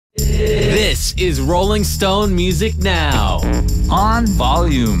This is Rolling Stone Music Now. On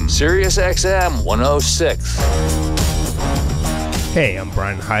volume. SiriusXM 106. Hey, I'm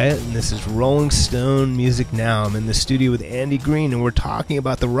Brian Hyatt, and this is Rolling Stone Music Now. I'm in the studio with Andy Greene, and we're talking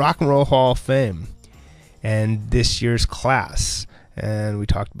about the Rock and Roll Hall of Fame and this year's class. And we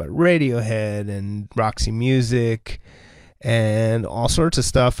talked about Radiohead and Roxy Music and all sorts of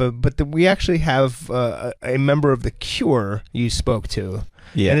stuff. But we actually have a member of The Cure you spoke to.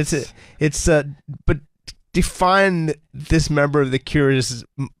 Yes. And but define this member of The Cure's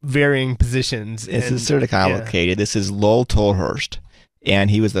varying positions. This is sort of complicated. Yeah. This is Lowell Tolhurst, and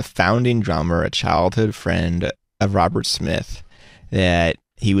he was the founding drummer, a childhood friend of Robert Smith. That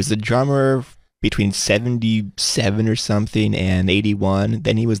he was the drummer between 77 or something and 81.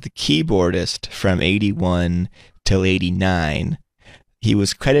 Then he was the keyboardist from 81 till 89. He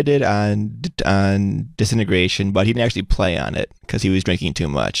was credited on Disintegration, but he didn't actually play on it because he was drinking too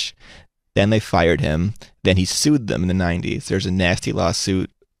much. Then they fired him. Then he sued them in the 90s. There's a nasty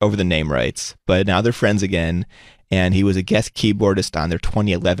lawsuit over the name rights, but now they're friends again, and he was a guest keyboardist on their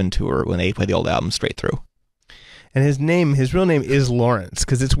 2011 tour when they played the old album straight through. And his real name is Lawrence,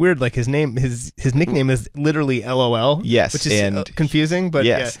 because it's weird. Like his nickname is literally LOL. Yes, which is confusing. But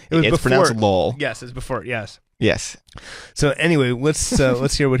yes, yeah, it's pronounced Lowell. Yes, it's before. Yes. Yes. So anyway,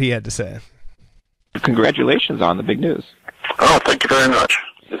 let's hear what he had to say. Congratulations on the big news. Oh, thank you very much.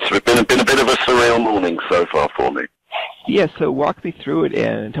 It's been a bit of a surreal morning so far for me. Yeah, so walk me through it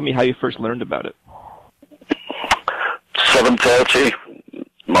and tell me how you first learned about it. 7:30.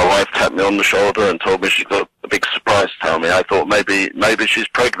 My wife tapped me on the shoulder and told me she's got a big surprise to tell me. I thought maybe she's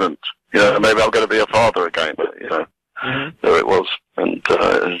pregnant. You know, maybe I'm going to be a father again. But, you know, there it was. And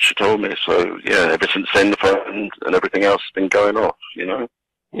she told me. So, yeah, ever since then, the phone and everything else has been going off, you know.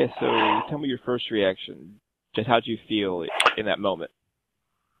 Yeah, so tell me your first reaction. Just how did you feel in that moment?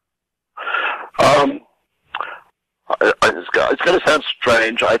 It's going to sound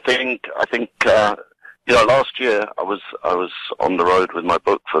strange. I think. You know, last year I was on the road with my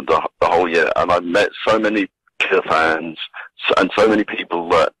book for the whole year, and I met so many Cure fans and so many people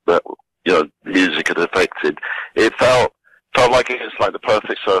that you know music had affected. It felt like it was like the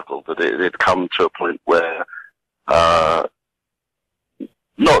perfect circle, that it had come to a point where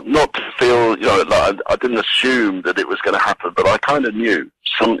not to feel, you know, like I didn't assume that it was going to happen, but I kind of knew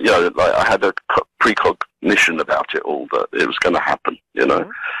you know, like I had a precognition about it all, that it was going to happen, you know.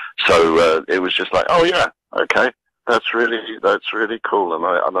 So it was just like, oh yeah, okay, that's really cool, and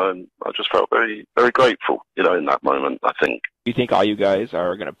I just felt very, very grateful, you know, in that moment. I think. Do you think all you guys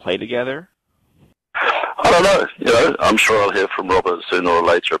are going to play together? I don't know. You know, I'm sure I'll hear from Robert sooner or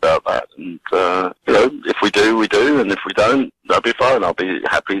later about that. And you know, if we do, we do, and if we don't, that'll be fine. I'll be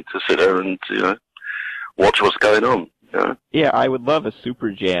happy to sit there and, you know, watch what's going on. You know? Yeah, I would love a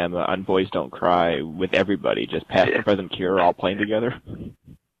super jam on Boys Don't Cry with everybody, just past the present Cure, all playing together.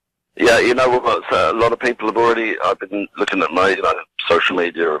 Yeah, you know what? A lot of people have already. I've been looking at my, you know, social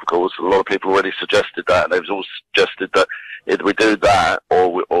media, of course. A lot of people already suggested that, and they've all suggested that either we do that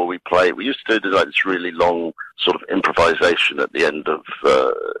or we play. We used to do like this really long sort of improvisation at the end of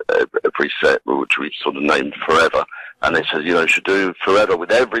every set, which we sort of named Forever. And they said, you know, you should do Forever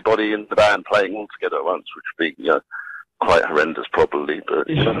with everybody in the band playing all together at once, which would be, you know, quite horrendous probably, but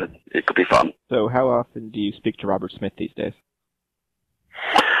you know, it could be fun. So how often do you speak to Robert Smith these days?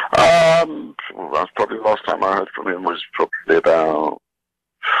 Well, that's probably the last time I heard from him was probably about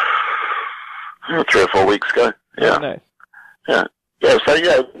 3 or 4 weeks ago. Yeah. Oh, nice. Yeah. Yeah, so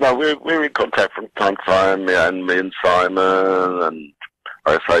yeah, no, we're in contact from time to time, me and Simon, and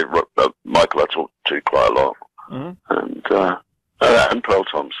I say Michael I talk to quite a lot. And Pearl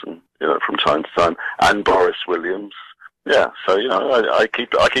Thompson, you know, from time to time, and Boris Williams. Yeah, so, you know, I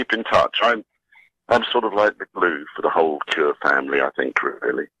keep in touch. I'm sort of like the glue for the whole Cure family, I think,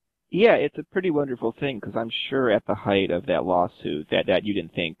 really. Yeah, it's a pretty wonderful thing, because I'm sure at the height of that lawsuit that you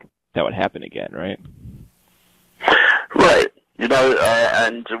didn't think that would happen again, right? Right. You know,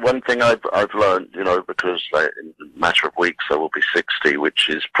 and one thing I've learned, you know, because like, in a matter of weeks I will be 60, which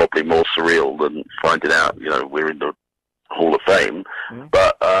is probably more surreal than finding out, you know, we're in the Hall of Fame.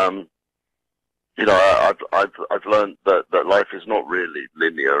 But, you know, I've learned that life is not really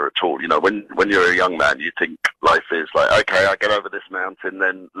linear at all. You know, when you're a young man, you think life is like, okay, I get over this mountain,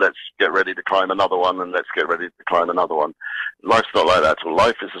 then let's get ready to climb another one, and let's get ready to climb another one. Life's not like that at all.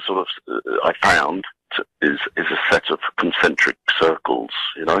 Life is a sort of, I found, is a set of concentric circles,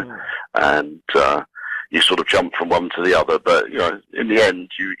 you know, and you sort of jump from one to the other, but, you know, in the end,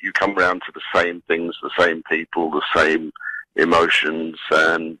 you come around to the same things, the same people, the same emotions,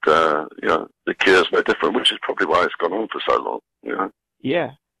 and, you know, the Cure's no different, which is probably why it's gone on for so long, you know.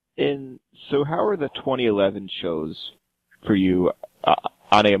 Yeah. So how are the 2011 shows for you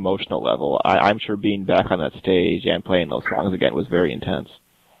on an emotional level? I'm sure being back on that stage and playing those songs again was very intense.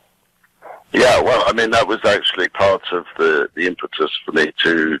 Yeah, well, I mean, that was actually part of the impetus for me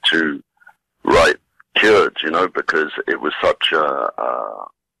to write Cured, you know, because it was such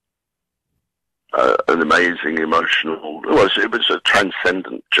an amazing emotional, it was a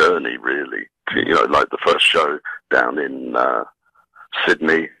transcendent journey, really. You know, like the first show down in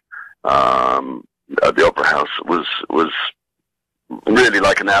Sydney at the Opera House was really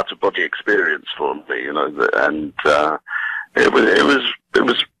like an out-of-body experience for me, you know, and it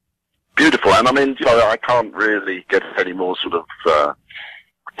was beautiful. And I mean, you know, I can't really get any more sort of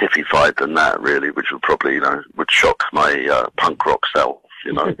hippie-fied than that, really, which would probably, you know, would shock my punk rock self,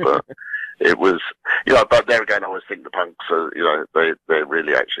 you know, but it was, you know, but there again, I always think the punks are, you know, they're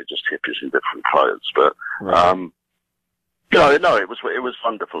really actually just hippies in different clothes, but, Right. you know, no, it was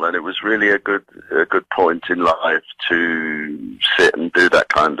wonderful, and it was really a good point in life to sit and do that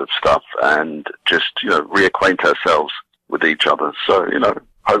kind of stuff and just, you know, reacquaint ourselves with each other. So, you know,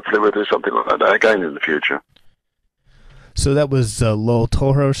 hopefully we'll do something like that again in the future. So that was Lowell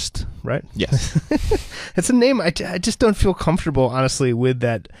Tolhurst, right? Yes. It's a name I just don't feel comfortable, honestly, with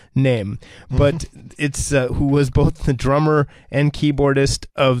that name. But it's who was both the drummer and keyboardist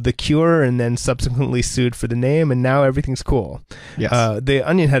of The Cure, and then subsequently sued for the name, and now everything's cool. Yes. The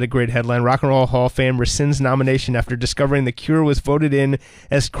Onion had a great headline: Rock and Roll Hall of Fame rescinds nomination after discovering The Cure was voted in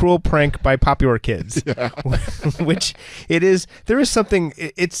as cruel prank by Popular Kids. Yeah. Which it is. There is something.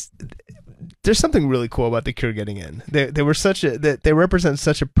 There's something really cool about The Cure getting in. They were they represent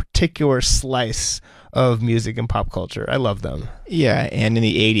such a particular slice of music and pop culture. I love them. Yeah, and in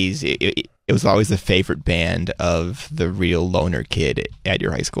the 80s, it was always the favorite band of the real loner kid at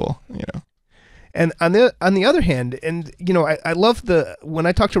your high school, you know. And on the other hand, and you know, I love when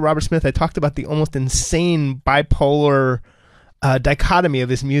I talked to Robert Smith, I talked about the almost insane bipolar dichotomy of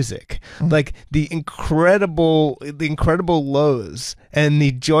his music, like the incredible lows and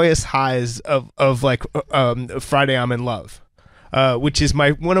the joyous highs of like Friday I'm in Love, which is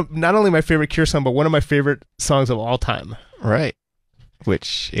not only my favorite Cure song, but one of my favorite songs of all time. Right.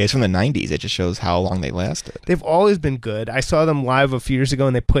 Which is from the 90s. It just shows how long they lasted. They've always been good. I saw them live a few years ago,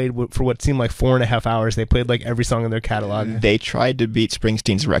 and they played for what seemed like 4.5 hours. They played like every song in their catalog. They tried to beat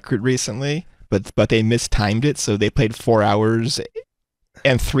Springsteen's record recently, but they mistimed it, so they played 4 hours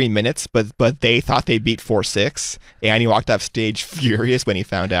and 3 minutes, but they thought they beat 4.6, and he walked off stage furious when he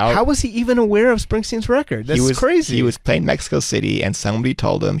found out. How was he even aware of Springsteen's record? That's crazy. He was playing Mexico City, and somebody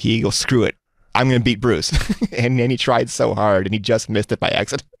told him, he goes, screw it, I'm going to beat Bruce. and he tried so hard, and he just missed it by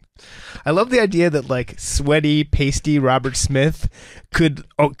accident. I love the idea that like sweaty, pasty Robert Smith could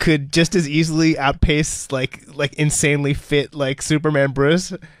just as easily outpace like insanely fit like Superman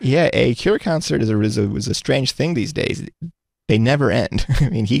Bruce. Yeah, a Cure concert is a strange thing these days. They never end. I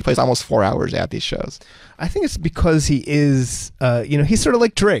mean, he plays almost 4 hours at these shows. I think it's because he is, you know, he's sort of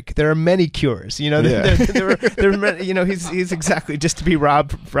like Drake. There are many Cures, you know. There are many, you know, he's exactly, just to be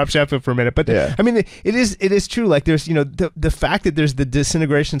Rob Sheffield for a minute. But yeah. I mean, it is true. Like there's, you know, the fact that there's the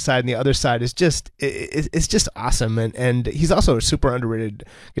Disintegration side and the other side is just it's just awesome. And he's also a super underrated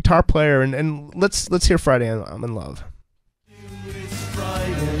guitar player. And let's hear Friday I'm in Love. It's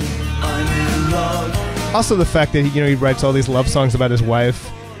Friday, I'm in love. Also, the fact that he writes all these love songs about his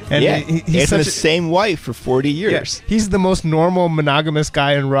wife, and yeah, he's the same wife for 40 years. Yeah, he's the most normal monogamous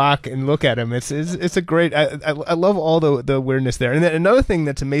guy in rock, and look at him. It's a great. I love all the weirdness there. And then another thing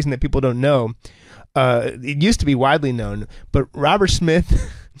that's amazing that people don't know, it used to be widely known, but Robert Smith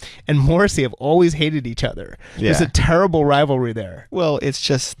and Morrissey have always hated each other. Yeah. There's a terrible rivalry there. Well, it's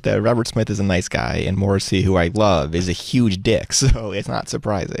just that Robert Smith is a nice guy, and Morrissey, who I love, is a huge dick, so it's not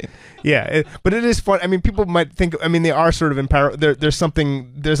surprising. Yeah, but it is fun. I mean, people might think, I mean, they are sort of in power. There's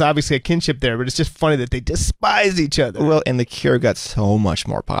obviously a kinship there, but it's just funny that they despise each other. Well, and The Cure got so much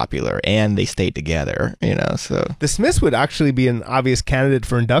more popular, and they stayed together, you know, so. The Smiths would actually be an obvious candidate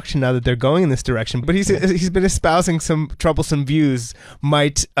for induction now that they're going in this direction, but he's been espousing some troublesome views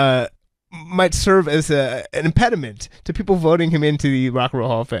might serve as an impediment to people voting him into the Rock and Roll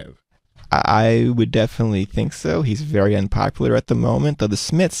Hall of Fame. I would definitely think so. He's very unpopular at the moment, though the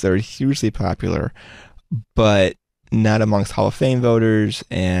Smiths are hugely popular, but not amongst Hall of Fame voters,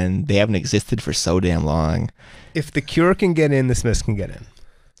 and they haven't existed for so damn long. If The Cure can get in, the Smiths can get in.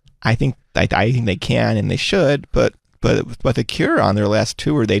 I think they can, and they should, but The Cure on their last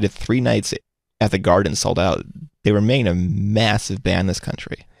tour, they did 3 nights at the Garden, sold out. They remain a massive band in this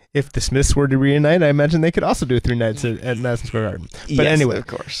country. If the Smiths were to reunite, I imagine they could also do 3 nights at Madison Square Garden. But yes, anyway, of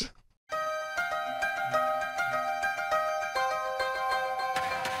course.